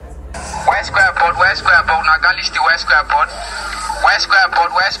square board, Nagali the west square board. West square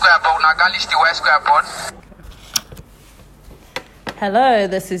board, Nagali the west square board. Hello,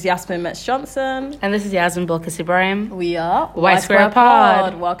 this is Yasmin Metz Johnson. And this is Yasmin Bilkis Ibrahim. We are Y Square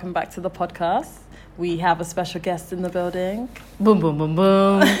Pod. Welcome back to the podcast. We have a special guest in the building. Boom, boom, boom,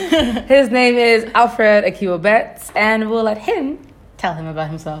 boom. His name is Alfred Akiwa Betts, and we'll let him tell him about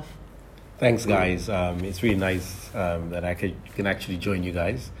himself. Thanks, guys. It's really nice that I can actually join you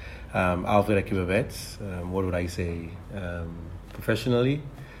guys. Alfred Akiwa Betts. What would I say? Professionally,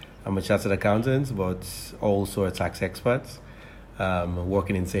 I'm a chartered accountant, but also a tax expert.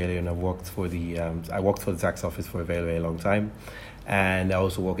 Working in Sierra Leone, I worked for the tax office for a very, very long time, and I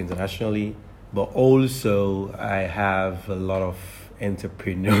also work internationally. But also, I have a lot of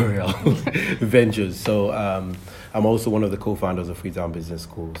entrepreneurial ventures. So I'm also one of the co-founders of Freetown Business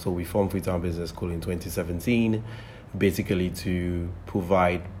School. So we formed Freetown Business School in 2017, basically to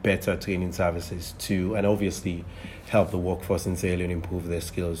provide better training services to, and obviously help the workforce in Sierra Leone improve their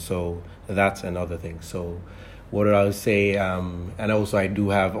skills. So that's another thing. So what I would say, and also I do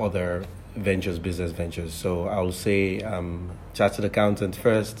have other ventures, business ventures. So I will say chartered accountant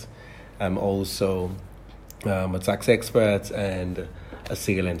first. I'm also a tax expert and a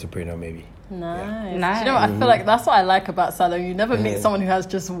serial entrepreneur, maybe. Nice. Nice. Do you know what? I feel like that's what I like about Salo. You never meet someone who has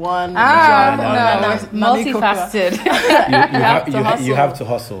just one Ah, job. no, multifaceted. You have to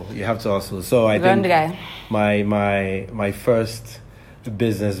hustle. You have to hustle. So I think guy. my first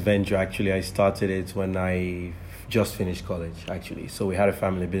business venture, actually, I started it when I just finished college, actually. So we had a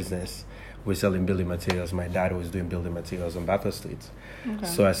family business. We're selling building materials. My dad was doing building materials on Bathurst Street. Okay.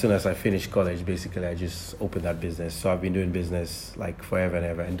 So as soon as I finished college, basically, I just opened that business. So I've been doing business like forever and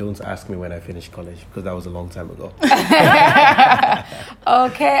ever. And don't ask me when I finished college, because that was a long time ago.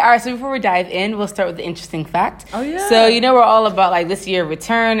 Okay, all right, so before we dive in, we'll start with the interesting fact. Oh, yeah. So, we're all about, like, this year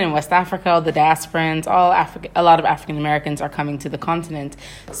return in West Africa, all the diasporans, a lot of African Americans are coming to the continent.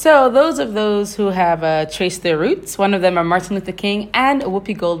 So those who have traced their roots, one of them are Martin Luther King and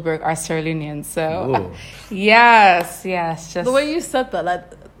Whoopi Goldberg are Sierra Leoneans. So, yes, just... The way you said that, like,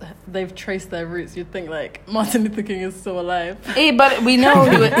 they've traced their roots, you'd think, like, Martin Luther King is still alive. Hey, but we know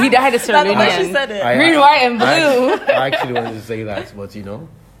he died a Sierra Leonean. That's the way she said it. Green, white, and blue. I actually wanted to say that, but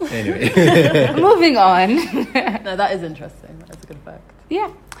anyway. Moving on. No, that is interesting. That's a good fact.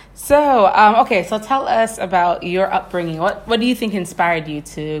 Yeah. So, so tell us about your upbringing. What do you think inspired you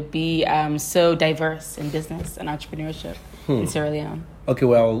to be so diverse in business and entrepreneurship in Sierra Leone? Okay,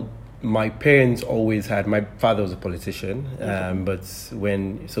 well, my parents always had, my father was a politician, but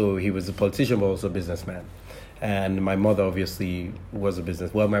he was a politician but also a businessman. And my mother obviously was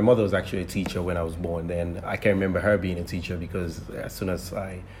my mother was actually a teacher when I was born. Then I can remember her being a teacher because as soon as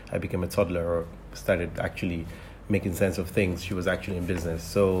I became a toddler or started actually making sense of things, she was actually in business.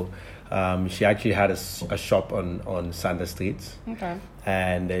 So she actually had a shop on Sanders Street. Okay.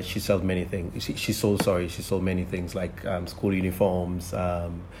 And she sold many things. She sold many things like school uniforms.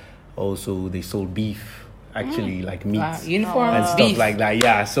 Also, they sold beef, actually, like meat. Wow. Uniforms, and stuff beef. like that.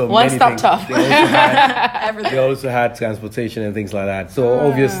 Yeah, so One many stop things. top. They also had transportation and things like that. So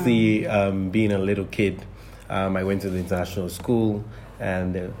obviously, being a little kid, I went to the international school,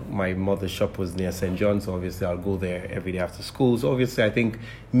 and my mother's shop was near St. John, so obviously I'll go there every day after school. So obviously, I think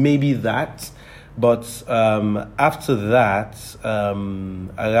maybe that. But after that,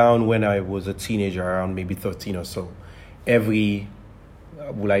 around when I was a teenager, around maybe 13 or so,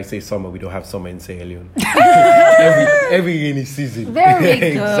 will I say summer? We don't have summer in Sierra Leone. every rainy season. There we go.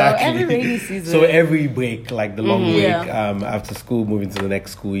 Exactly. Every rainy season. So every break, like the long break after school, moving to the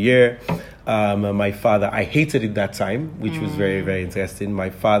next school year. My father, I hated it that time, which was very, very interesting.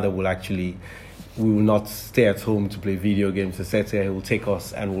 My father we will not stay at home to play video games, etc. He will take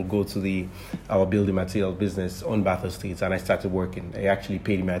us and we'll go to our building material business on Bathurst Street, and I started working. I actually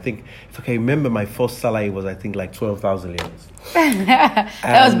paid me. I think, if I can remember, my first salary was, I think, like 12,000 leones.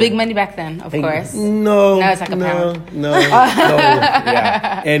 That was big money back then, of course. No. Now it's like a pound. No.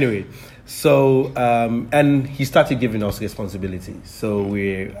 Yeah. Anyway. So, and he started giving us responsibilities. So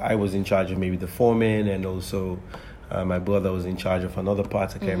I was in charge of maybe the foreman, and also my brother was in charge of another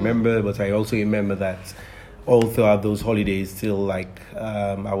part. I can't remember, but I also remember that all throughout those holidays, till like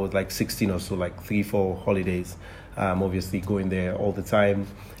I was like 16 or so, like 3-4 holidays, obviously going there all the time.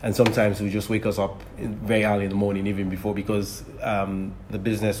 And sometimes we just wake us up very early in the morning, even before, because the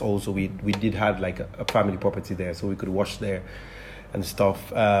business also, we did have like a family property there, so we could wash there. and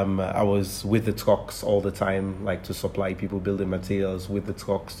stuff. I was with the trucks all the time, like to supply people building materials, with the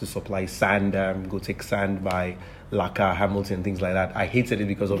trucks to supply sand, go take sand by Laka, Hamilton, things like that. I hated it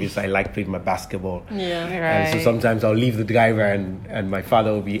because obviously I like playing my basketball. Yeah. And so sometimes I'll leave the driver and my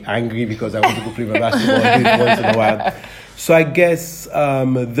father will be angry because I want to go play my basketball once in a while. So I guess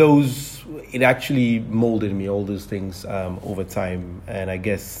it actually molded me, all those things over time. And I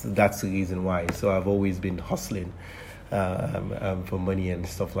guess that's the reason why. So I've always been hustling for money and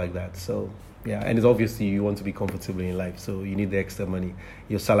stuff like that. So yeah, and it's obviously you want to be comfortable in life. So you need the extra money.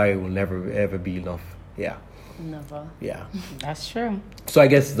 Your salary will never ever be enough. Yeah. Never. Yeah. That's true. So I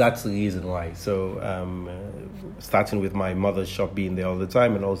guess that's the reason why. So starting with my mother's shop being there all the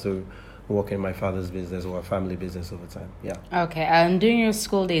time, and also working in my father's business or a family business over time. Yeah. Okay. During your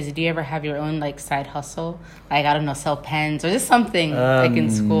school days, did you ever have your own like side hustle? Like, I don't know, sell pens or just something like in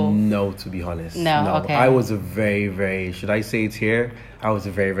school? No, to be honest. No. Okay. I was a very, very, should I say it here? I was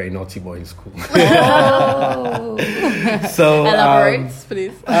a very, very naughty boy in school. Oh. So Elaborate,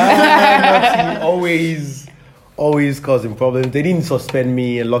 please. naughty, always causing problems. They didn't suspend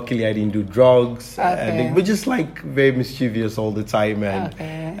me, and luckily I didn't do drugs. Okay. And they were just like very mischievous all the time,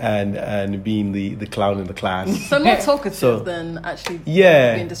 and being the clown in the class. So more talkative So- than actually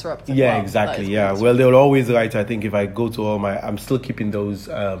being disruptive. Yeah, Wow, exactly. that is Yeah. pretty Well, they will always write. I think if I go to I'm still keeping those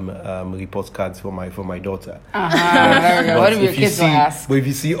report cards for my daughter. There we go. But What if your if you kids will see- ask? But if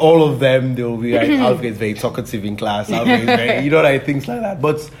you see all of them, they'll be like, Alfred's very talkative in class. Alfred's very, like things like that.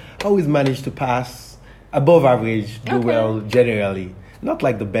 But I always managed to pass above average, do well generally. Not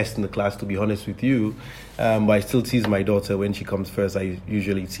like the best in the class, to be honest with you. But I still tease my daughter when she comes first. I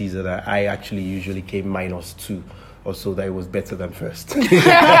usually tease her that I actually usually came -2. Or so that it was better than first.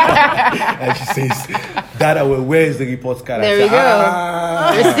 And she says, Dada, where's the report card? There I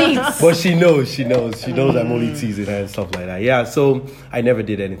we say, go. Receipts. But she knows I'm only teasing her and stuff like that. Yeah, so I never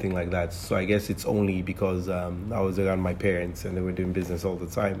did anything like that. So I guess it's only because I was around my parents and they were doing business all the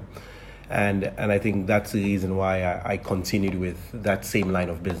time. And I think that's the reason why I continued with that same line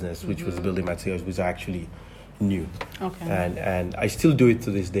of business, which was building materials, which I actually knew. Okay. And I still do it to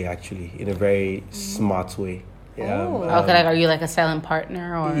this day, actually, in a very smart way. Okay, like, are you like a silent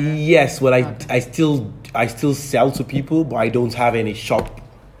partner or? Yes, well, I still sell to people, but I don't have any shop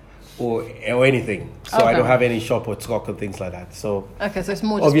or anything. So I don't have any shop or truck and things like that. So Okay, so it's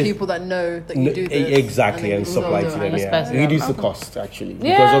more just people that know that you do this. exactly, and then supply you to do them. it. Yeah, reduce the cost actually,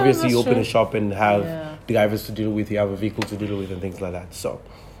 Yeah, because obviously that's you open true. a shop and have Yeah. drivers to deal with, you have a vehicle to deal with, and things like that. So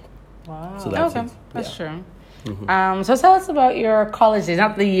Wow. so that's Okay, it. that's Yeah. true. So tell us about your college days,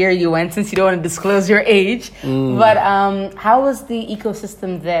 not the year you went, since you don't want to disclose your age, but how was the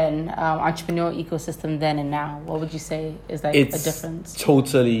ecosystem then, entrepreneurial ecosystem then and now? What would you say is like It's a difference?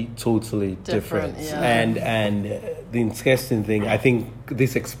 totally different. Yeah. And the interesting thing, I think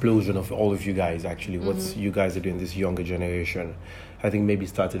this explosion of all of you guys, actually, what you guys are doing, this younger generation, I think maybe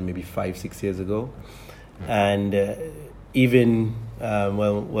started maybe 5-6 years ago. And even,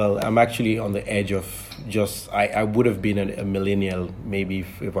 well, I'm actually on the edge of just, I would have been a millennial maybe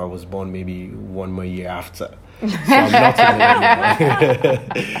if I was born maybe one more year after. So I'm not a millennial.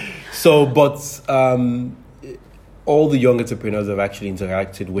 So, but all the young entrepreneurs I've actually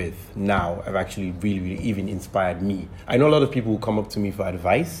interacted with now have actually really even inspired me. I know a lot of people who come up to me for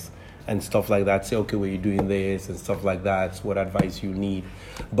advice and stuff like that, say, okay, well, you're doing this and stuff like that, what advice you need.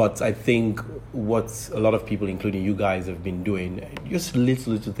 But I think what a lot of people, including you guys, have been doing, just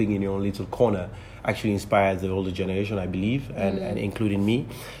little thing in your own little corner, actually inspires the older generation, I believe, and including me.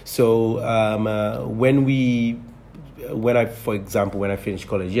 So when I finished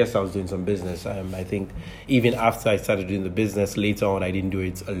college, yes, I was doing some business. I think even after I started doing the business, later on, I didn't do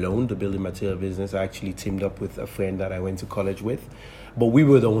it alone, the building material business. I actually teamed up with a friend that I went to college with. But we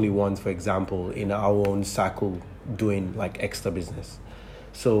were the only ones, for example, in our own circle doing like extra business.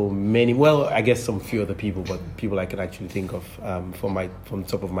 So many, well, I guess some few other people, but people I can actually think of from the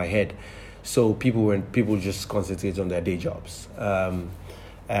top of my head. So people just concentrate on their day jobs.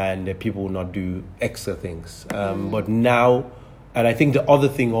 And people will not do extra things. But now, and I think the other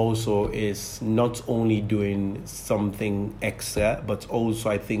thing also is not only doing something extra, but also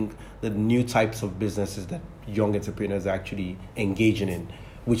I think the new types of businesses that young entrepreneurs are actually engaging in,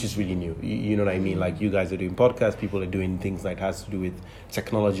 which is really new. You know what I mean? Like you guys are doing podcasts, people are doing things that has to do with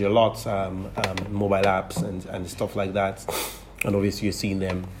technology a lot, mobile apps and stuff like that. And obviously you're seeing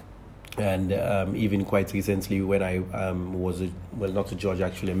them. And even quite recently when I was not a judge,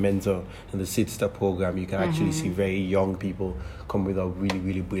 actually a mentor in the Sidster program, you can actually see very young people come with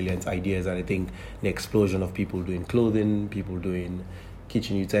really brilliant ideas. And I think the explosion of people doing clothing, people doing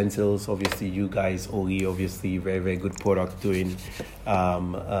kitchen utensils. Obviously, you guys, Ori, obviously, very, very good product doing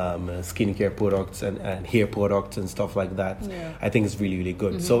skincare products and hair products and stuff like that. Yeah. I think it's really, really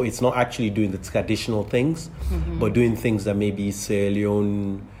good. So it's not actually doing the traditional things, but doing things that maybe Sierra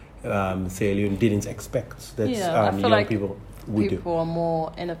Leone didn't expect that Yeah, I feel young like people would do. people are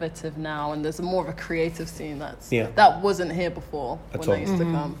more innovative now, and there's more of a creative scene Yeah. that wasn't here before At when I all. used to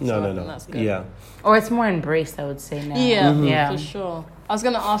come. No, So I no, think no. That's good. Yeah. Or it's more embraced, I would say now. Yeah, Yeah. for sure. I was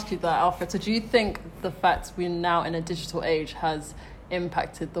going to ask you that, Alfred. So do you think the fact we're now in a digital age has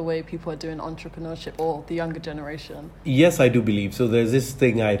impacted the way people are doing entrepreneurship, or the younger generation? Yes, I do believe. So there's this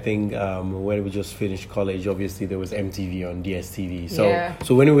thing, I think, when we just finished college, obviously there was MTV on DSTV. So Yeah.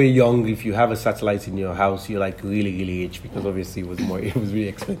 so when we were young, if you have a satellite in your house, you're like really, really rich, because obviously it was really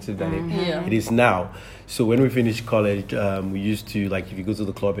expensive than Yeah. it is now. So when we finished college, we used to, like, if you go to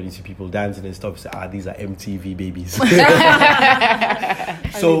the club and you see people dancing and stuff, you say, these are MTV babies.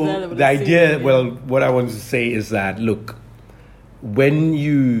 So the idea, well, what I want to say is that, look, when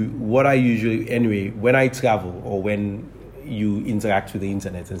I travel or when you interact with the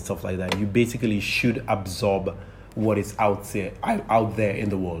internet and stuff like that, you basically should absorb what is out there in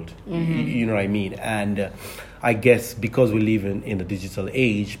the world. You know what I mean? And I guess because we live in a digital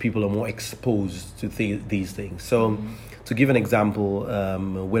age, people are more exposed to these things. So to give an example,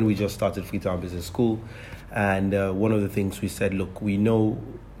 when we just started Freetown Business School, and one of the things we said, look, we know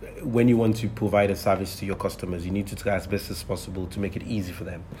when you want to provide a service to your customers, you need to try as best as possible to make it easy for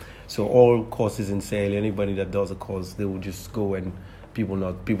them. So all courses in sale, anybody that does a course, they will just go, and people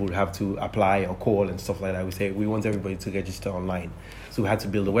would have to apply or call and stuff like that. We say we want everybody to register online, so we had to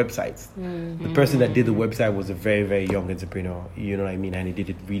build a website. The person that did the website was a very, very young entrepreneur, you know what I mean, and he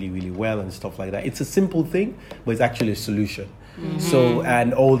did it really, really well and stuff like that. It's a simple thing, but it's actually a solution. So,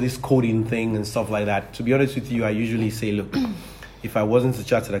 and all this coding thing and stuff like that, to be honest with you, I usually say, look, if I wasn't a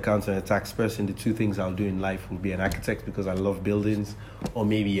chartered accountant and a tax person, the two things I'll do in life would be an architect, because I love buildings, or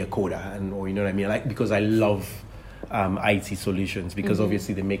maybe a coder, or you know what I mean, like, because I love IT solutions, because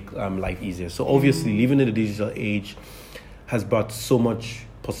obviously they make life easier. So obviously living in the digital age has brought so much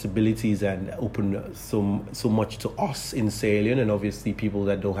possibilities and opened so much to us in Sierra Leone, and obviously people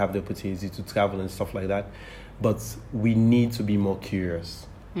that don't have the opportunity to travel and stuff like that. But we need to be more curious.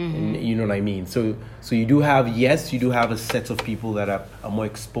 And you know what I mean? So you do have a set of people that are more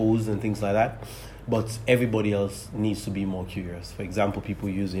exposed and things like that, but everybody else needs to be more curious. For example, people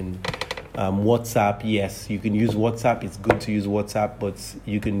using WhatsApp. Yes, you can use WhatsApp. It's good to use WhatsApp, but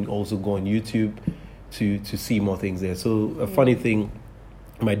you can also go on YouTube to see more things there. So a funny thing,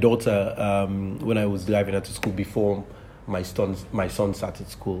 my daughter, when I was driving her to school before my son started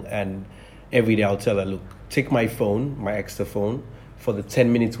school, and every day I'll tell her, look, take my phone, my extra phone, for the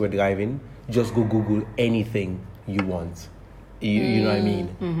 10 minutes we're driving, just go Google anything you want. You know what I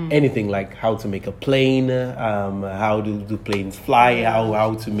mean? Anything, like how to make a plane, how do the planes fly,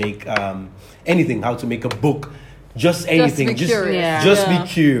 how to make anything, how to make a book, just anything. Just be curious. Just be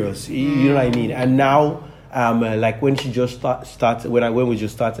curious. You know what I mean? And now, like when she just started, when we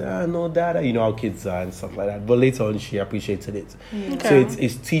just started, no, Dad, you know how kids are and stuff like that. But later on, she appreciated it. So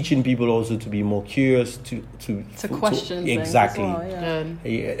it's teaching people also to be more curious, to question things exactly. as well,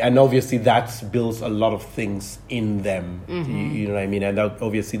 Yeah, and obviously that builds a lot of things in them. You know what I mean? And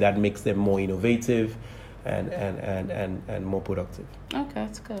obviously that makes them more innovative and more productive. Okay,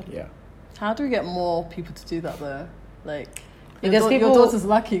 that's good. Yeah. How do we get more people to do that though? Like, Because your daughter's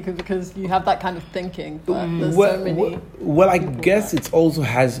lucky because you have that kind of thinking, but there's so many. Well, I guess it also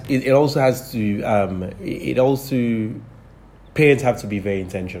has parents have to be very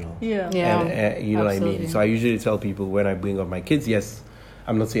intentional. Yeah. And, you know what I Absolutely. mean? So I usually tell people when I bring up my kids, yes,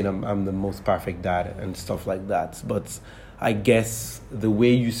 I'm not saying I'm the most perfect dad and stuff like that, but I guess the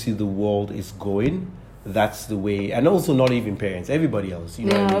way you see the world is going, that's the way. And also not even parents, everybody else, you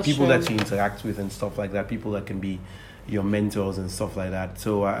know what I mean? that's People true. that you interact with and stuff like that, people that can be your mentors and stuff like that.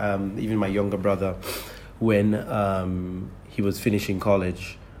 So even my younger brother, when he was finishing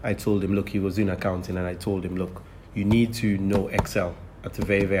college, I told him, look, he was in accounting, and I told him, look, you need to know Excel at a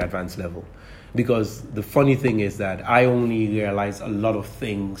very, very advanced level. Because the funny thing is that I only realize a lot of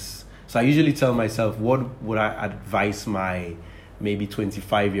things. So I usually tell myself, what would I advise my maybe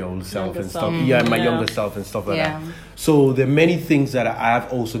 25-year-old self Younger and stuff? self. Yeah, my Yeah. younger self and stuff like Yeah. that. So there are many things that I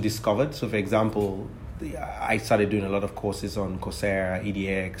have also discovered. So for example, I started doing a lot of courses on Coursera,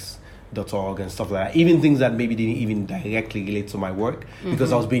 edX.org and stuff like that. Even things that maybe didn't even directly relate to my work,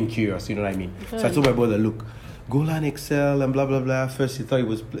 because I was being curious, you know what I mean? So I told my brother, look, go learn Excel and blah, blah, blah. First he thought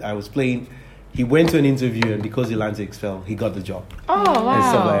I was playing. He went to an interview, and because he learned Excel, he got the job. Oh, wow. And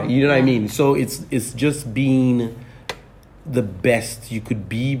stuff like that. You know what I mean? So it's just being the best you could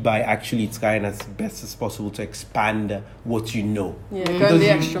be by actually trying as best as possible to expand what you know. Yeah, going the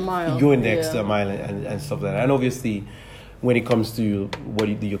extra mile. Going the extra mile and stuff like that. And obviously, when it comes to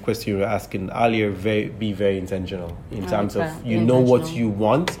your question you were asking earlier, be very intentional in terms of you know what you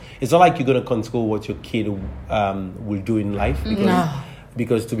want. It's not like you're going to control what your kid will do in life.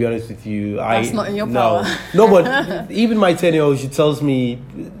 Because to be honest with you, that's not in your power. No, but even my 10-year-old, she tells me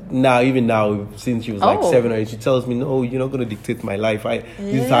now, since she was like 7 or 8, she tells me, no, you're not going to dictate my life. This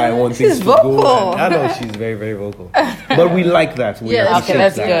is how I want things to go. And I know she's very, very vocal. But we like that. We okay,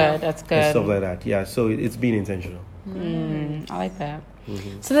 that's good. That's good. And stuff like that. Yeah, so it's been intentional. I like that.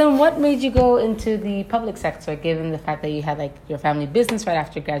 Mm-hmm. So then what made you go into the public sector, given the fact that you had like your family business right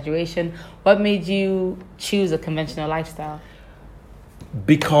after graduation? What made you choose a conventional lifestyle?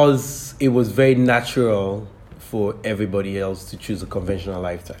 Because it was very natural for everybody else to choose a conventional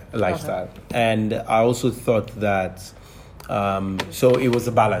lifestyle. Okay. And I also thought that, so it was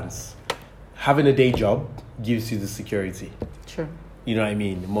a balance. Having a day job gives you the security. True. You know what I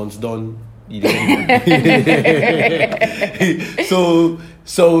mean? Months done.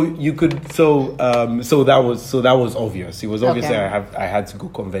 So you could so that was obvious. It was obvious that I had to go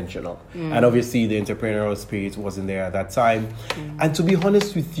conventional, and obviously the entrepreneurial spirit wasn't there at that time. And to be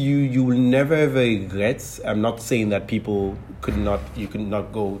honest with you, you will never ever regret. I'm not saying that you could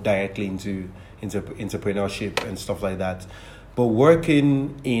not go directly into entrepreneurship and stuff like that. But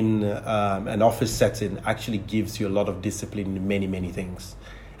working in an office setting actually gives you a lot of discipline in many, many things,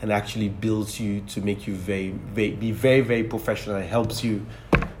 and actually builds you to make you be very, very professional. It helps you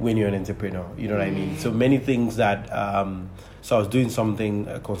when you're an entrepreneur. You know what I mean? So many things that. So I was doing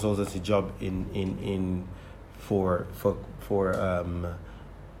a consultancy job for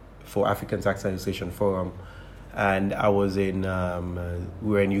African Tax Association Forum, and I was we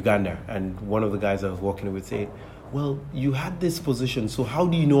were in Uganda, and one of the guys I was working with said, well, you had this position, so how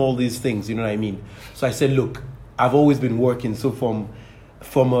do you know all these things? You know what I mean? So I said, look, I've always been working, so from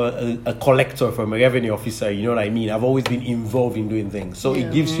a collector, from a revenue officer, you know what I mean? I've always been involved in doing things. So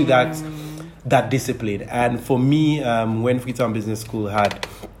it gives you that discipline. And for me, when Freetown Business School had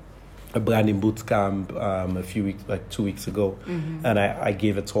a branding boot camp a few weeks, like 2 weeks ago, and I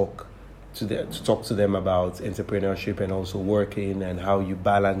gave a talk to talk to them about entrepreneurship and also working and how you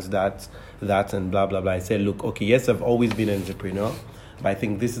balance that and blah, blah, blah. I said, look, okay, yes, I've always been an entrepreneur, but I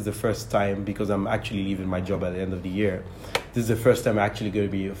think this is the first time, because I'm actually leaving my job at the end of the year, this is the first time I'm actually going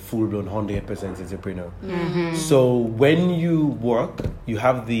to be a full-blown 100% entrepreneur. So when you work, you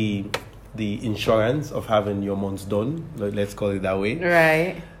have the insurance of having your months done, let's call it that way.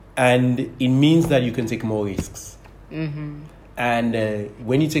 Right. And it means that you can take more risks. And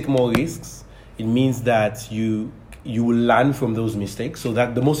when you take more risks, it means that you will learn from those mistakes. So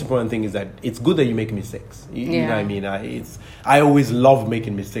that the most important thing is that it's good that you make mistakes. You know what I mean? I always love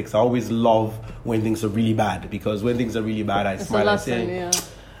making mistakes. I always love when things are really bad, because when things are really bad, I smile and say,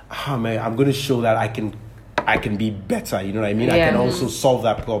 man, I'm going to show that I can be better. You know what I mean? I can also solve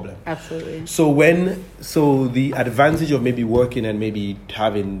that problem. Absolutely. So the advantage of maybe working and maybe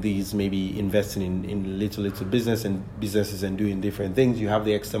having these, maybe investing in little businesses and doing different things, you have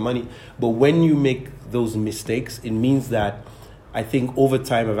the extra money. But when you make those mistakes, it means that I think over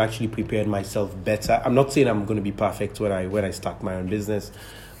time I've actually prepared myself better. I'm not saying I'm going to be perfect when I start my own business.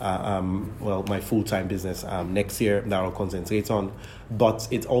 My full-time business next year that I'll concentrate on, but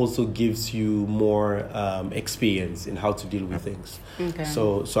it also gives you more experience in how to deal with things. Okay.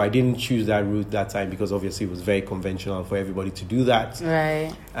 So I didn't choose that route that time because obviously it was very conventional for everybody to do that.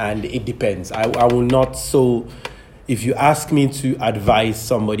 Right. And it depends. I will not. So if you ask me to advise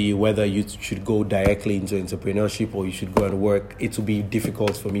somebody whether you should go directly into entrepreneurship or you should go and work, it will be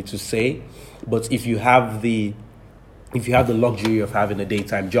difficult for me to say. But if you have the luxury of having a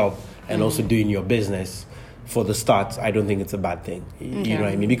daytime job and also doing your business for the start, I don't think it's a bad thing. You know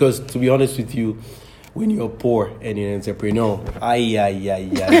what I mean? Because to be honest with you, when you're poor and you're an entrepreneur,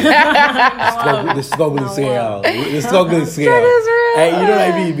 the struggle is real. The struggle is real. And you know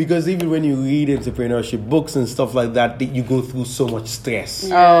what I mean? Because even when you read entrepreneurship books and stuff like that, you go through so much stress.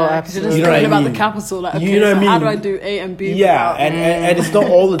 Oh, absolutely. You're just thinking about the capital. Like, okay, you know what I mean? How do I do A and B? Yeah, and it's not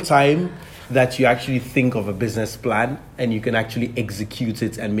all the time that you actually think of a business plan and you can actually execute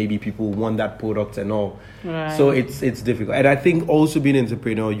it, and maybe people want that product and all. Right. So it's difficult. And I think also being an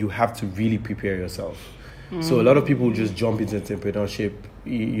entrepreneur, you have to really prepare yourself. So a lot of people just jump into entrepreneurship.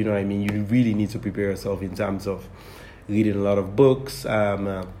 You know what I mean? You really need to prepare yourself in terms of reading a lot of books.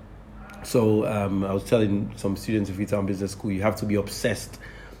 I was telling some students in Freetown Business School, you have to be obsessed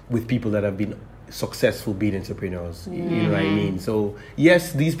with people that have been successful being entrepreneurs. You know what I mean? So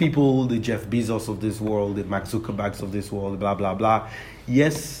yes, these people, the Jeff Bezos of this world, the Mark Zuckerbergs of this world, blah blah blah.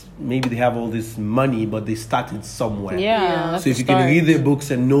 Yes, maybe they have all this money, but they started somewhere. Yeah. So if you can read their books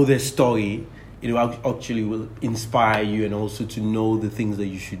and know their story, it actually will inspire you, and also to know the things that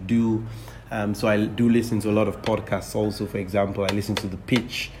you should do. So I do listen to a lot of podcasts. Also, for example, I listen to The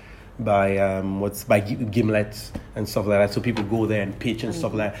Pitch by Gimlet and stuff like that. So people go there and pitch and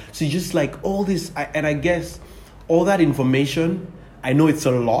stuff like that. So you just like all this, and I guess all that information, I know it's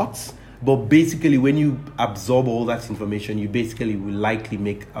a lot, but basically when you absorb all that information, you basically will likely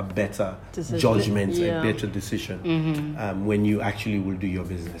make a better judgment, a better decision when you actually will do your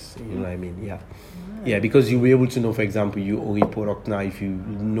business. You know what I mean? Yeah. Yeah, because you'll be able to know, for example, you owe a product now. If you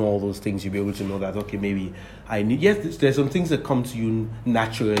know all those things, you'll be able to know that, okay, maybe I need... Yes, there's some things that come to you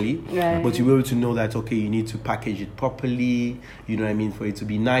naturally, but you'll be able to know that, okay, you need to package it properly, you know what I mean, for it to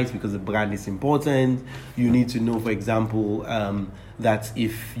be nice, because the brand is important. You need to know, for example, that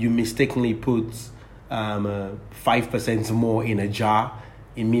if you mistakenly put 5% more in a jar,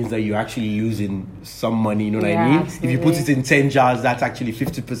 it means that you're actually losing some money, you know what I mean? Absolutely. If you put it in 10 jars, that's actually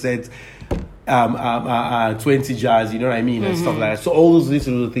 50%. 20 jars, you know what I mean, and stuff like that. So all those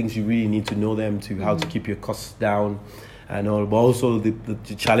little things, you really need to know them to how to keep your costs down and all. But also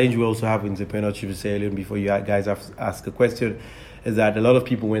the challenge we also have in entrepreneurship, say earlier before you guys have to ask a question, is that a lot of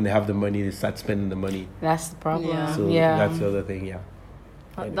people, when they have the money, they start spending the money. That's the problem. So that's the other thing.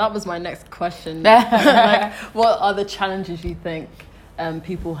 That was my next question. Like, what are the challenges you think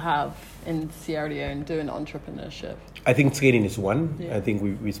people have in Sierra Leone doing entrepreneurship? I think training is one. I think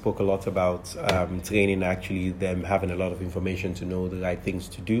we spoke a lot about training, actually them having a lot of information to know the right things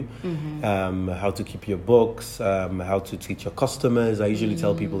to do, how to keep your books, how to treat your customers. I usually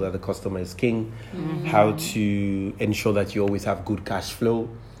tell people that the customer is king, how to ensure that you always have good cash flow,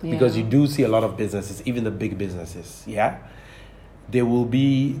 because you do see a lot of businesses, even the big businesses, they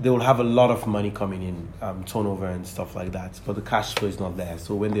will have a lot of money coming in, turnover and stuff like that, but the cash flow is not there.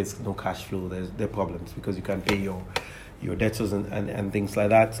 So when there's no cash flow, there are problems, because you can't pay your debtors and things like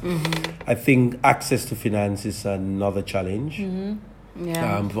that. I think access to finance is another challenge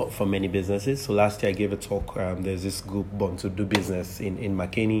for many businesses. So last year I gave a talk. There's this group born to do business in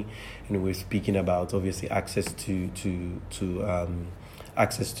Makeni, and we were speaking about obviously access to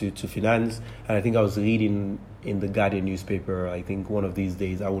finance. And I think I was reading in the Guardian newspaper, I think one of these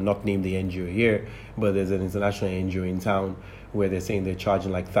days, I will not name the NGO here, but there's an international NGO in town where they're saying they're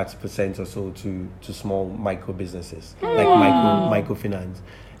charging like 30% or so to small micro businesses, like microfinance.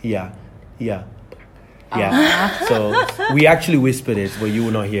 So we actually whispered it, but you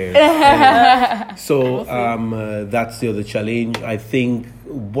will not hear it. So that's the other challenge. I think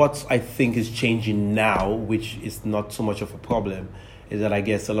what is changing now, which is not so much of a problem, is that I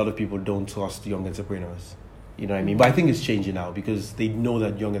guess a lot of people don't trust young entrepreneurs. You know what I mean? But I think it's changing now, because they know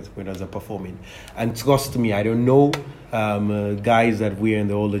that young entrepreneurs are performing. And trust me, I don't know, guys that we're in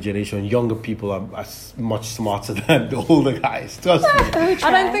the older generation, younger people are much smarter than the older guys. Trust me. I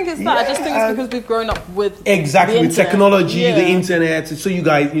don't think it's that. I just think it's because we've grown up with with technology, the internet. So you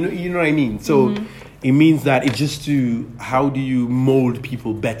guys, you know what I mean? So it means that it's just how do you mold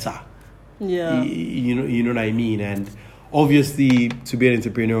people better? Yeah. You know what I mean? And obviously, to be an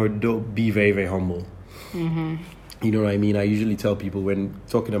entrepreneur, don't be very, very humble. You know what I mean? I usually tell people when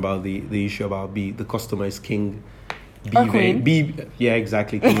talking about the issue about the customer is king.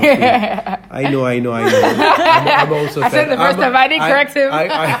 Exactly. King or queen. I know. I'm also. I said the first time I didn't correct him.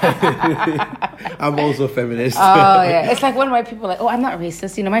 I'm also feminist. Oh yeah, it's like one of my people like, oh, I'm not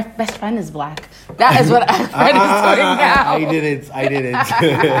racist. You know, my best friend is black. That is what I'm doing now. I didn't.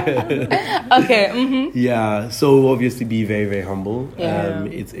 Okay. Yeah. So obviously, be very, very humble. Yeah.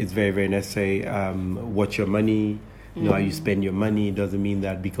 It's very, very necessary. Watch your money. You know how you spend your money. It doesn't mean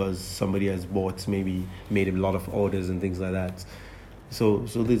that because somebody has made a lot of orders and things like that. So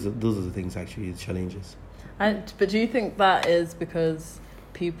those are the things, actually, the challenges. But do you think that is because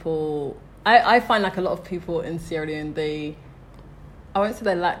people... I find like a lot of people in Sierra Leone, I won't say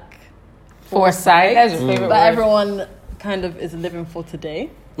they lack foresight. That's your favorite but word. Everyone kind of is living for today.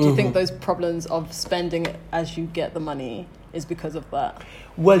 Do you think those problems of spending as you get the money is because of that?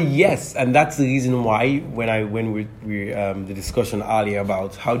 Well, yes, and that's the reason why when we the discussion earlier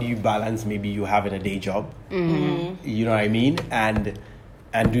about how do you balance maybe you having a day job, you know what I mean, and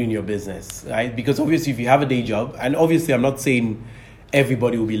doing your business, right? Because obviously if you have a day job, and obviously I'm not saying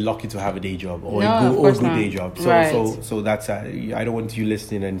everybody will be lucky to have a day job or a good day job. So that's I don't want you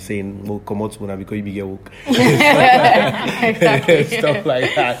listening and saying, "Well, come out when because you get woke," stuff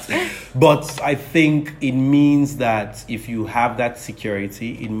like that. But I think it means that if you have that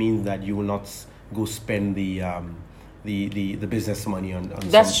security, it means that you will not go spend the business money on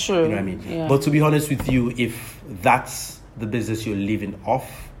That's some, true. You know what I mean? Yeah. But to be honest with you, if that's the business you're living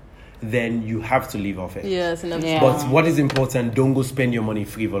off, then you have to live off it. Yeah, it's inevitable. Yeah. But what is important? Don't go spend your money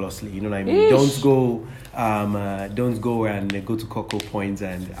frivolously. You know what I mean? Eesh. Don't go and go to Cocoa Points.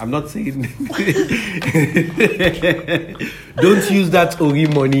 And I'm not saying don't use that Ori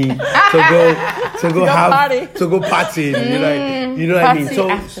money party. to go partying. You know what I mean? Party So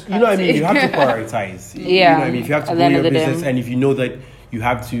after you know what I mean? You have to party. prioritize. You Yeah. know what I mean? If you have to At the grow end your of the day. business, and if you know that you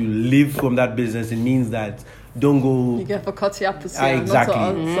have to live from that business, it means that don't go. You get for cutty apples. Exactly.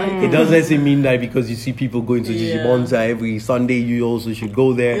 Like, It doesn't necessarily mean that because you see people going to Gigi Yeah. Bonza every Sunday, you also should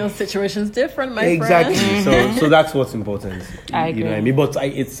go there. your situation's different, my Exactly. friend. So that's what's important. I You know what I agree. mean? But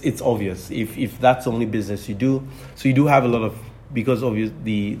it's obvious if that's the only business you do. So you do have a lot of, because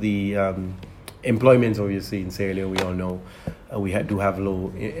obviously the employment obviously in Sierra Leone, we all know do have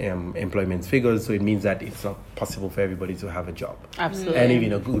low employment figures. So it means that it's not possible for everybody to have a job. Absolutely. And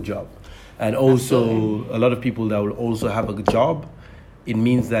even a good job. And also, Absolutely. a lot of people that will also have a good job, it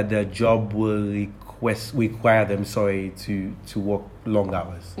means that their job will require them, to work long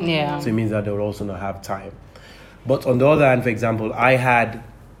hours. Yeah. So it means that they will also not have time. But on the other hand, for example, I had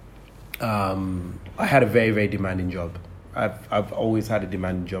a very, very demanding job. I've always had a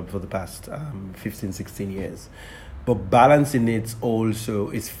demanding job for the past 15, 16 years. But balancing it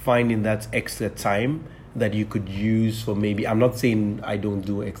also is finding that extra time that you could use for maybe, I'm not saying I don't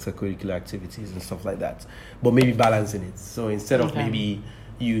do extracurricular activities and stuff like that, but maybe balancing it. So instead of Okay. maybe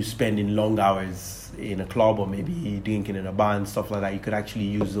you spending long hours in a club or maybe drinking in a bar and stuff like that, you could actually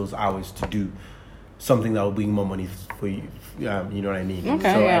use those hours to do something that will bring more money for you. You know what I mean?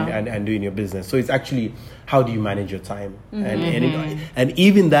 Okay, so, yeah. and doing your business. So it's actually, how do you manage your time? And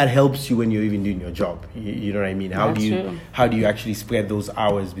even that helps you when you're even doing your job. You know what I mean? How That's do you true. how do you actually spread those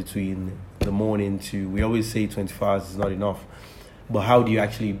hours between the morning to, we always say 24 hours is not enough, but how are you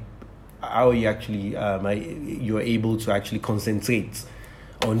actually you're able to actually concentrate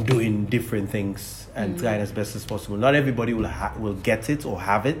on doing different things and trying as best as possible. Not everybody will get it or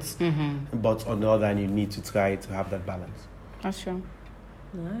have it, but on the other hand, you need to try to have that balance. That's true.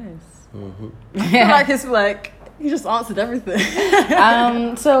 Nice. I feel like it's like you just answered everything.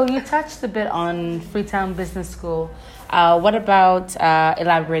 So you touched a bit on Freetown Business School. What about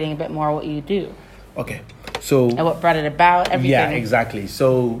elaborating a bit more what you do Okay, so and what brought it about? Everything. yeah, exactly.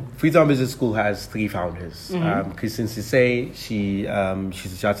 So Freetown Business School has 3 founders. Christine Sisse,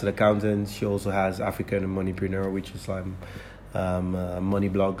 she's a chartered accountant. She also has African Moneypreneur, which is a money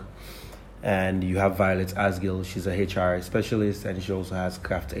blog. And you have Violet Asgill, she's a HR specialist, and she also has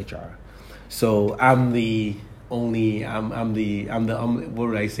Craft HR. So I'm the only what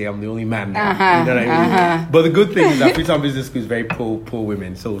would I say? I'm the only man there. You know what I mean? But the good thing is that Freetown Business School is very pro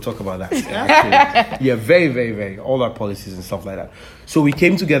women, so we'll talk about that. Actually. Yeah, very, very, very. All our policies and stuff like that. So we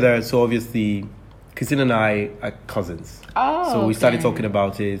came together. So obviously, Christine and I are cousins. Oh, So we started okay. talking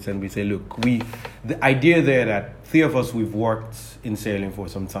about it, and we say, look, the idea there that 3 of us, we've worked in Sierra Leone for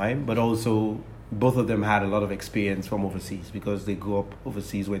some time, but also both of them had a lot of experience from overseas because they grew up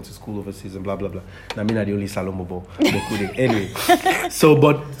overseas, went to school overseas, and blah blah blah. I mean, the only Salomobo. Anyway, so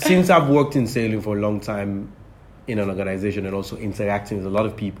but since I've worked in Sierra Leone for a long time in an organization and also interacting with a lot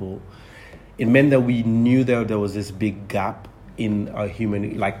of people, it meant that we knew that there was this big gap in our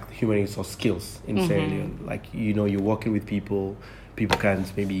human resource skills in Sierra Leone. Like, you're working with people can't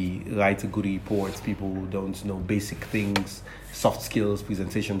maybe write a good report, people don't know basic things, soft skills,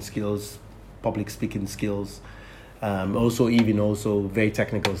 presentation skills, public speaking skills, also very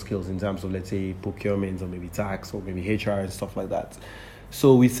technical skills in terms of, let's say, procurement or maybe tax or maybe HR and stuff like that.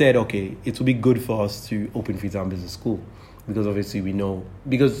 So we said, okay, it would be good for us to open Freetown Business School, because obviously we know,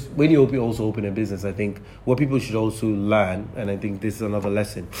 because when you open a business, I think what people should also learn, and I think this is another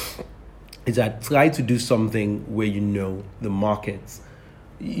lesson, is that try to do something where you know the markets,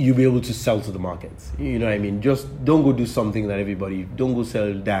 you'll be able to sell to the markets. You know what I mean? Just don't go do something that don't go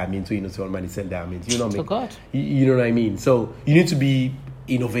sell diamonds so somebody sell diamonds. You know what I mean? Oh, God. You know what I mean? So you need to be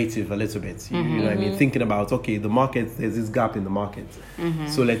innovative a little bit. You know what I mean? Thinking about, okay, the market, there's this gap in the market.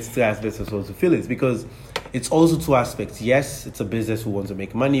 So let's try as best as possible to fill it, because it's also 2 aspects. Yes, it's a business who wants to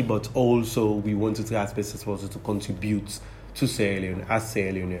make money, but also we want to try as best as possible to contribute to Sierra Leone as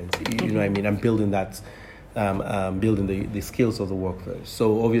Sierra Leoneans. You know what I mean? I'm building that, building the skills of the workforce.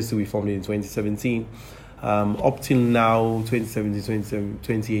 So obviously we formed it in 2017. Up till now, 2017,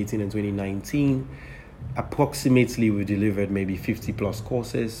 2018 and 2019, approximately we delivered maybe 50 plus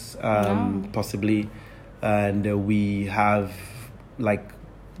courses, possibly. And we have like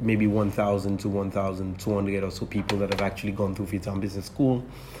maybe 1,000 to 1,200 or so people that have actually gone through Freetown Business School.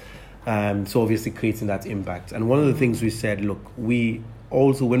 So obviously creating that impact. And one of the things we said, look, we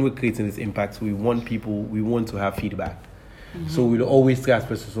also, when we're creating this impact, we want to have feedback. So we'll always try as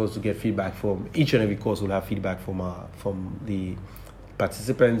professors to get feedback from each and every course. We'll have feedback from the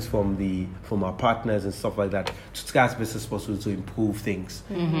participants, from our partners and stuff like that, to try as best as possible to improve things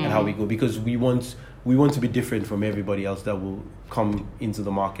and how we go, because we want to be different from everybody else that will come into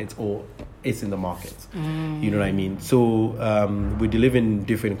the market or is in the market. You know what I mean? So we deliver in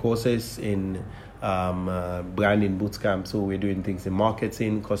different courses in branding bootcamp. So we're doing things in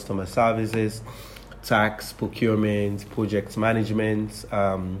marketing, customer services, tax, procurement, project management.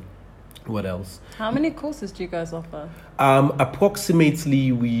 What else? How many courses do you guys offer?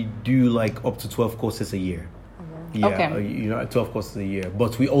 Approximately, we do like up to 12 courses a year. Yeah, Okay. 12 courses a year.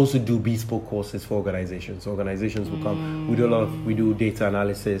 But we also do bespoke courses for organizations. So organizations will come. We do data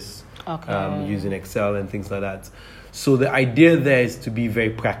analysis using Excel and things like that. So the idea there is to be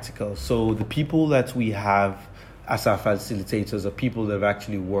very practical. So the people that we have as our facilitators are people that have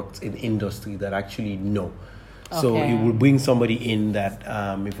actually worked in industry, that actually know. So it will bring somebody in that,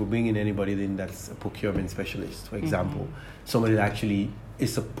 if we're bringing anybody in that's a procurement specialist, for example, somebody that actually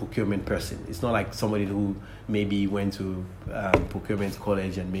is a procurement person. It's not like somebody who maybe went to procurement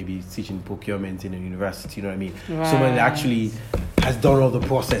college and maybe teaching procurement in a university, you know what I mean? Right. Somebody that actually has done all the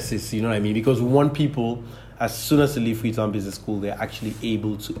processes, you know what I mean? Because we want people, as soon as they leave Freetown Business School, they're actually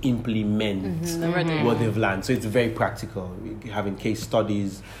able to implement what they've learned. So it's very practical, having case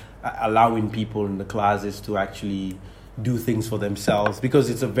studies, allowing people in the classes to actually do things for themselves, because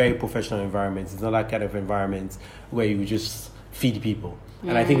it's a very professional environment. It's not that kind of environment where you just feed people.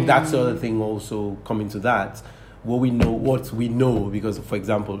 And I think that's the other thing also coming to that. What we know, because, for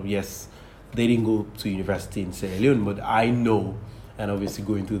example, yes, they didn't go to university in Sierra Leone, but I know, and obviously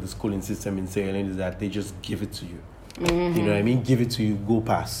going through the schooling system in Sierra Leone, is that they just give it to you. You know what I mean? Give it to you, go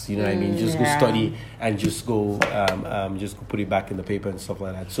pass. You know what I mean? Just go study and just go put it back in the paper and stuff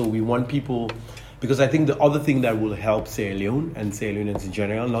like that. So we want people, because I think the other thing that will help Sierra Leone and Sierra Leoneans in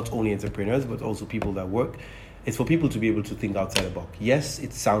general, not only entrepreneurs but also people that work, is for people to be able to think outside the box. Yes,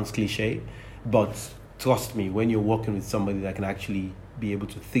 it sounds cliche, but trust me, when you're working with somebody that can actually be able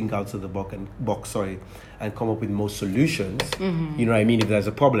to think outside the box and come up with more solutions, you know what I mean? If there's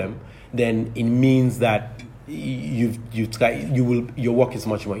a problem, then it means that your work is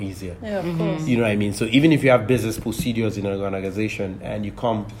much more easier. Yeah, of course. You know what I mean? So even if you have business procedures in an organization and you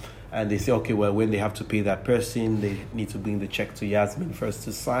come and they say, okay, well, when they have to pay that person, they need to bring the check to Yasmin first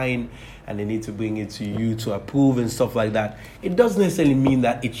to sign, and they need to bring it to you to approve and stuff like that. It doesn't necessarily mean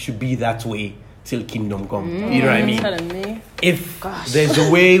that it should be that way till kingdom come. You know what I mean? Telling me. If there's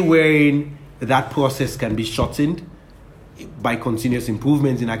a way wherein that process can be shortened by continuous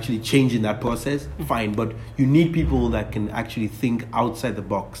improvement in actually changing that process, fine. But you need people that can actually think outside the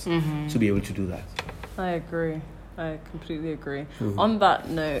box to be able to do that. I agree. I completely agree. On that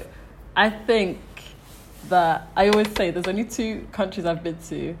note, I think that I always say there's only 2 countries I've been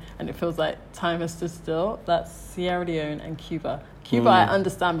to and it feels like time has stood still. That's Sierra Leone and Cuba. Cuba I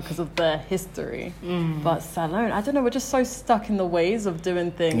understand because of their history, but Salone, I don't know, we're just so stuck in the ways of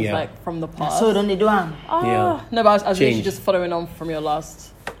doing things like from the past. So don't they do it? No, but I was literally just following on from your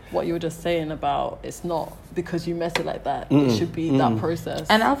last, what you were just saying about it's not because you met it like that. It should be that process.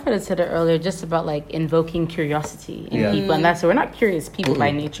 And Alfred had said it earlier, just about like invoking curiosity in people, and that's, so we're not curious people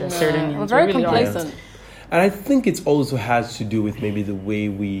by nature. Certainly, we're very really complacent. And I think it also has to do with maybe the way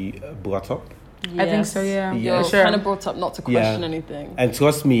we brought up. I think so, yeah. You're kind of brought up not to question anything. And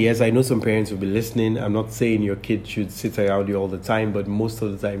trust me, yes, I know some parents will be listening. I'm not saying your kid should sit around you all the time, but most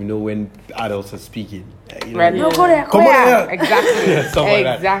of the time, when adults are speaking. Right. No, go there. Exactly.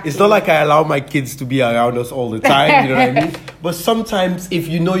 Like that. It's not like I allow my kids to be around us all the time, you know what I mean? But sometimes, if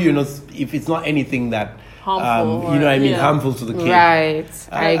if it's not anything that harmful, harmful to the kid. Right,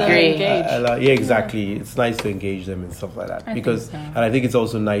 I agree. Exactly. It's nice to engage them and stuff like that, and I think it's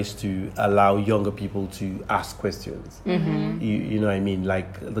also nice to allow younger people to ask questions. You know what I mean?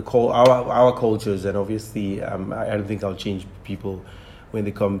 Like our cultures, and obviously, I don't think I'll change people when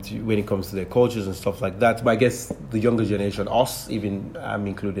it comes to their cultures and stuff like that. But I guess the younger generation, us, even I'm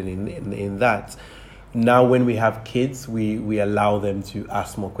included in that. Now, when we have kids, we allow them to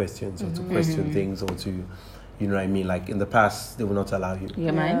ask more questions or to question things or to, you know what I mean? Like in the past, they will not allow you.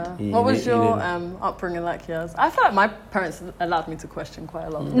 You mind? What was your upbringing like yours? I feel like my parents allowed me to question quite a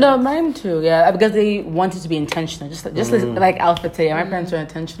lot. No, mine too, yeah, because they wanted to be intentional. Just like Alpha said, my parents were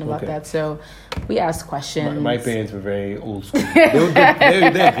intentional about that. So we asked questions. My parents were very old school.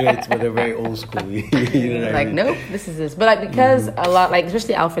 They're great, but they're very old school. You know what I mean? Nope, this is this. But like, because a lot, like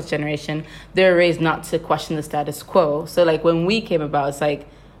especially Alpha's generation, they're raised not to question the status quo. So like when we came about, it's like,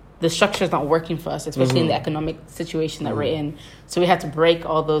 the structure is not working for us, especially in the economic situation that we're in. So we had to break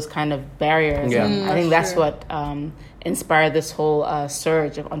all those kind of barriers. Yeah. And I think that's what inspired this whole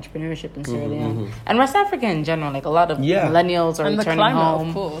surge of entrepreneurship in Sierra Leone and West Africa in general. Like a lot of millennials are and the returning climate, home.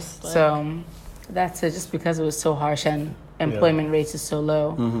 of course. Like, So that's it, just because it was so harsh and employment rates is so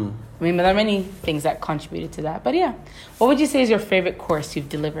low. I mean, but there are many things that contributed to that. But yeah, what would you say is your favorite course you've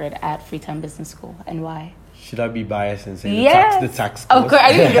delivered at Freetown Business School and why? Should I be biased and say Yes. the tax course? Of course,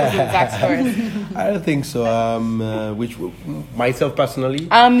 I didn't get the tax course. I don't think so. Myself personally.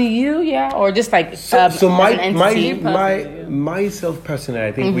 Or just like So as an entity. myself personally,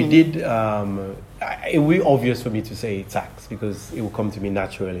 I think we did. It will be obvious for me to say tax because it will come to me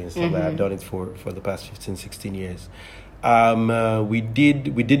naturally and stuff. Like I've done it for the past 15, 16 years. We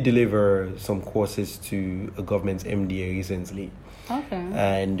did deliver some courses to a government MDA recently. Okay.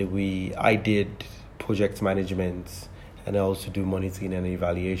 And I did project management, and I also do monitoring and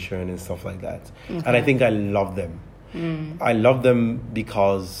evaluation and stuff like that. And I think I love them. I love them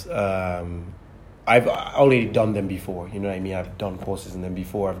because I've already done them before. You know what I mean? I've done courses in them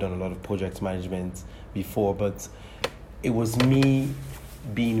before. I've done a lot of project management before, but it was me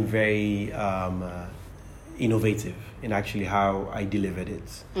being very innovative in actually how I delivered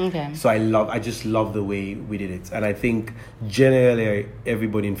it. Okay. So I just love the way we did it. And I think generally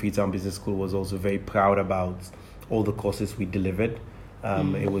everybody in Freetown Business School was also very proud about all the courses we delivered.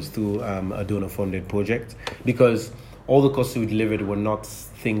 It was through a donor-funded project because all the courses we delivered were not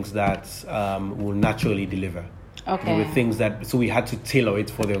things that will naturally deliver. Okay. They were things so we had to tailor it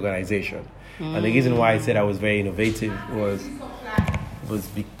for the organization. And the reason why I said I was very innovative was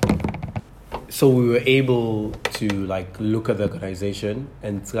so we were able to look at the organization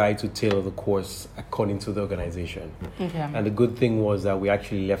and try to tailor the course according to the organization. Okay. And the good thing was that we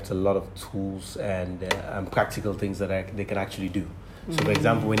actually left a lot of tools and practical things that they can actually do. So, for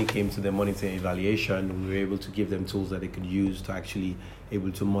example, when it came to the monitoring evaluation, we were able to give them tools that they could use to actually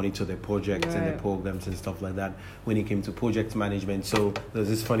able to monitor their projects and their programs and stuff like that. When it came to project management, so there's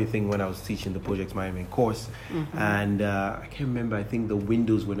this funny thing when I was teaching the project management course, and I can't remember, I think the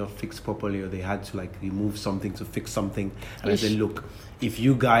windows were not fixed properly or they had to remove something to fix something. And I said, look, if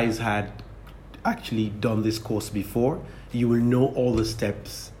you guys had actually done this course before, you will know all the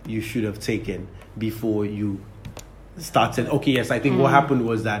steps you should have taken before you started. Okay, yes, I think what happened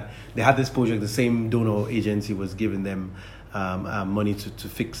was that they had this project, the same donor agency was giving them money to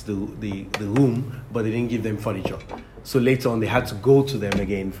fix the room, but they didn't give them furniture. So later on, they had to go to them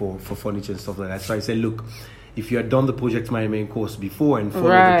again for furniture and stuff like that. So I said, look, if you had done the project management course before and followed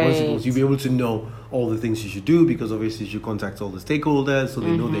the principles, you'll be able to know all the things you should do because obviously you should contact all the stakeholders so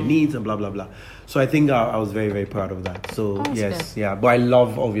they know their needs and blah, blah, blah. So I think I was very, very proud of that. So yes, yeah. But I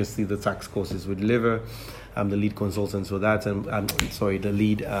love, obviously, the tax courses we deliver. I'm the lead consultant for that, and the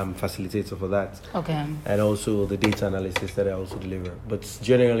lead facilitator for that. Okay. And also the data analysis that I also deliver. But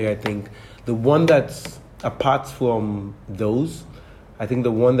generally, I think the one that's apart from those, I think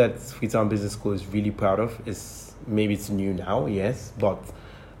the one that Freetown Business School is really proud of is, maybe it's new now, yes, but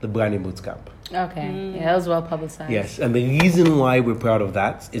the branding bootcamp. Okay. Yeah, that was well publicized. Yes, and the reason why we're proud of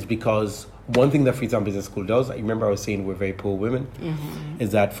that is because one thing that Freetown Business School does, I remember I was saying we're very pro-women,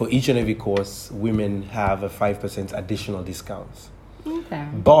 is that for each and every course, women have a 5% additional discounts. Okay.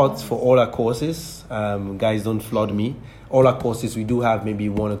 But for all our courses, guys, don't flood me. All our courses, we do have maybe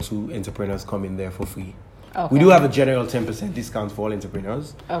one or two entrepreneurs come in there for free. Okay. We do have a general 10% discount for all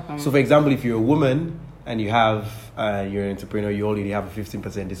entrepreneurs. Okay. So, for example, if you're a woman and you're an entrepreneur, you already have a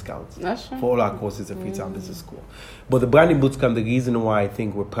 15% discount for all our courses at Freetown Business School. But the branding bootcamp, the reason why I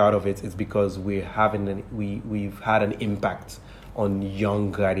think we're proud of it is because we've had an impact on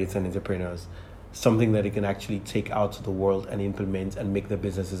young graduates and entrepreneurs, something that they can actually take out to the world and implement and make their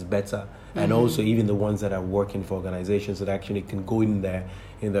businesses better. And also even the ones that are working for organizations that actually can go in there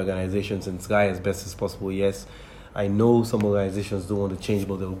in the organizations and try as best as possible. Yes, I know some organizations don't want to change,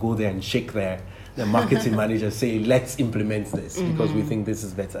 but they'll go there and shake their marketing manager, say, let's implement this because we think this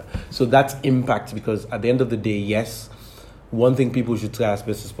is better. So that's impact, because at the end of the day, yes, one thing people should try as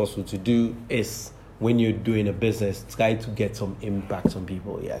best as possible to do is, when you're doing a business, try to get some impact on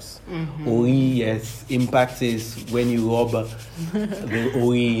people, yes. Ori, yes. Impact is when you rob the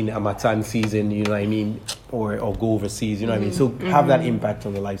Ori in Harmattan season, you know what I mean? Or go overseas, you know what I mean? So have that impact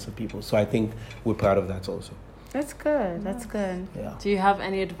on the lives of people. So I think we're proud of that also. That's good. That's good. Yeah. Do you have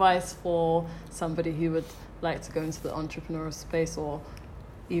any advice for somebody who would like to go into the entrepreneurial space or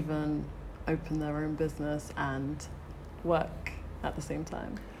even open their own business and work at the same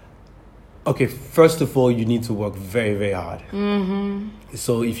time? Okay, first of all, you need to work very, very hard.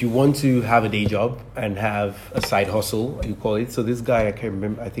 So if you want to have a day job and have a side hustle, you call it. So this guy, I can't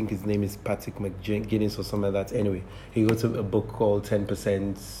remember, I think his name is Patrick McGuinness or something like that. Anyway, he wrote a book called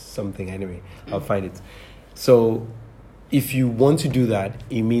 10% something. Anyway, I'll find it. So if you want to do that,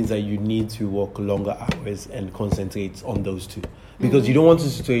 it means that you need to work longer hours and concentrate on those two. Because you don't want a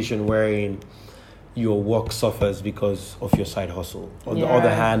situation wherein your work suffers because of your side hustle. On the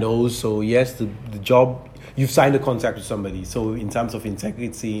other hand, also, yes, the job, you've signed a contract with somebody. So in terms of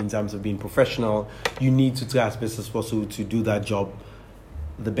integrity, in terms of being professional, you need to try as best as possible to do that job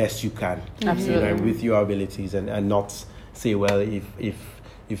the best you can. Absolutely. You know, with your abilities and not say, well, if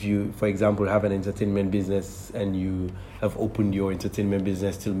you, for example, have an entertainment business and you have opened your entertainment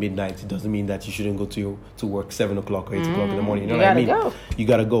business till midnight, it doesn't mean that you shouldn't go to work 7 o'clock or 8 o'clock in the morning. You know what I mean? Go. You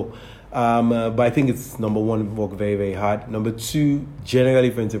gotta go. But I think it's number one, work very, very hard. Number two, generally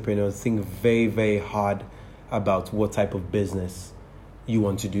for entrepreneurs, think very, very hard about what type of business you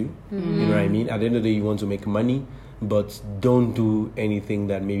want to do. You know what I mean? At the end of the day, you want to make money, but don't do anything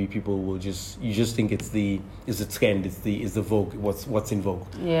that maybe people will you just think it's the trend, it's the vogue, what's in vogue.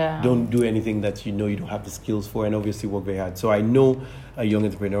 Yeah. Don't do anything that you know you don't have the skills for, and obviously work very hard. So I know a young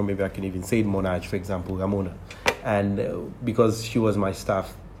entrepreneur, maybe I can even say Monaj, for example, Ramona, and because she was my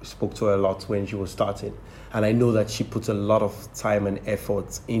staff, spoke to her a lot when she was starting, and I know that she put a lot of time and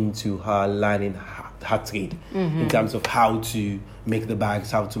effort into her learning her trade in terms of how to make the bags,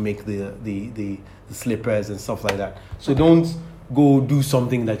 how to make the slippers and stuff like that. So don't go do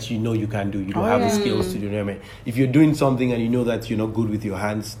something that you know you can do. You don't have the skills to do. You know what I mean? If you're doing something and you know that you're not good with your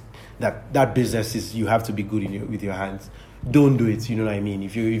hands, that business is, you have to be good with your hands. Don't do it. You know what I mean?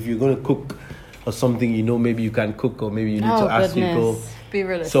 If you're gonna cook or something, you know, maybe you can cook, or maybe you need to ask people. Be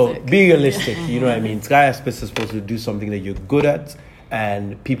realistic. So be realistic, you know what I mean? Try as best as possible to do something that you're good at,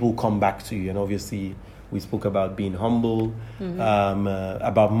 and people come back to you. And obviously, we spoke about being humble,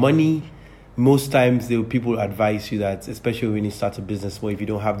 about money. Most times, people advise you that, especially when you start a business, well, if you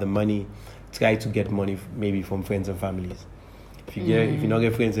don't have the money, try to get money maybe from friends and families. If you not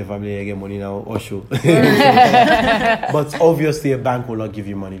get friends and family, you get money now, or sure. But obviously, a bank will not give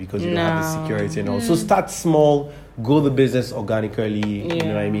you money because you don't have the security and all. So start small, grow the business organically. You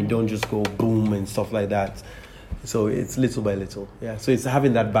know what I mean? Don't just go boom and stuff like that. So it's little by little. Yeah. So it's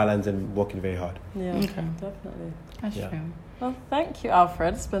having that balance and working very hard. Yeah, Okay. definitely. That's true. Well, thank you,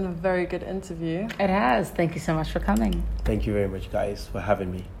 Alfred. It's been a very good interview. It has. Thank you so much for coming. Thank you very much, guys, for having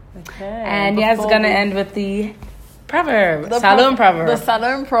me. Okay. And yeah, it's going to end with the proverb. Salon proverb. The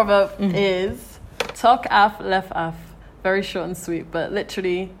Salon proverb is Tok af, lef af. Very short and sweet, but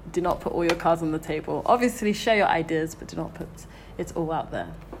literally do not put all your cards on the table. Obviously, share your ideas, but do not put it all out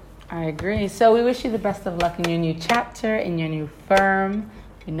there. I agree. So we wish you the best of luck in your new chapter, in your new firm.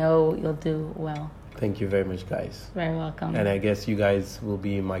 We know you'll do well. Thank you very much, guys. Very welcome. And I guess you guys will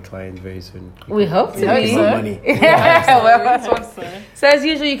be my clients very soon. We hope to hope be. so. Money. So as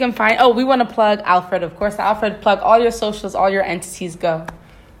usual, you can find... Oh, we want to plug Alfred, of course. Alfred, plug all your socials, all your entities. Go.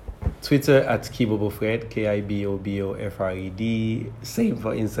 Twitter at KibobofRed, KIBOBOFRED. Same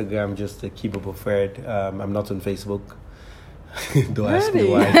for Instagram, just KibobofRed. I'm not on Facebook. Don't ask me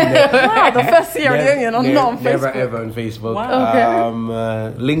why. Wow, the first year reunion on not on Facebook. Never ever on Facebook. Wow.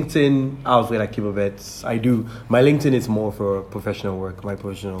 LinkedIn, Alfred Akibobets. My LinkedIn is more for professional work, my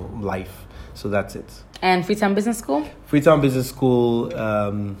professional life. So that's it. And Freetown Business School? Freetown Business School,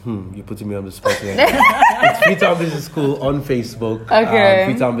 you're putting me on the spot here. It's Freetown Business School on Facebook. Okay.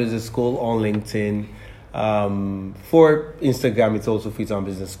 Freetown Business School on LinkedIn. For Instagram, it's also Freetown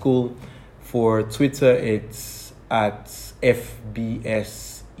Business School. For Twitter, it's at FBSEDUSL.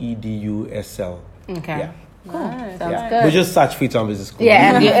 Okay. Yeah. Cool. Nice. Sounds But good. just search Freetown Business School.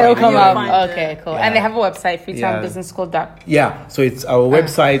 Yeah, and it'll come You'll up. find it. Okay, cool. Yeah. And they have a website, freetownbusinessschool.com. Yeah, so it's our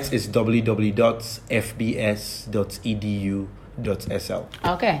website is www.fbs.edu.sl.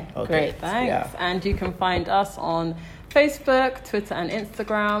 Okay, great. Thanks. Yeah. And you can find us on Facebook, Twitter, and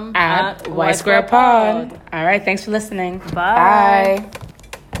Instagram At Y Square Pod. All right, thanks for listening. Bye.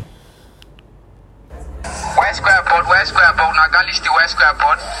 West Square Board, Nagali the West Square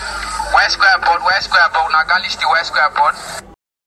Board. West Square Board, Nagali the West Square Board.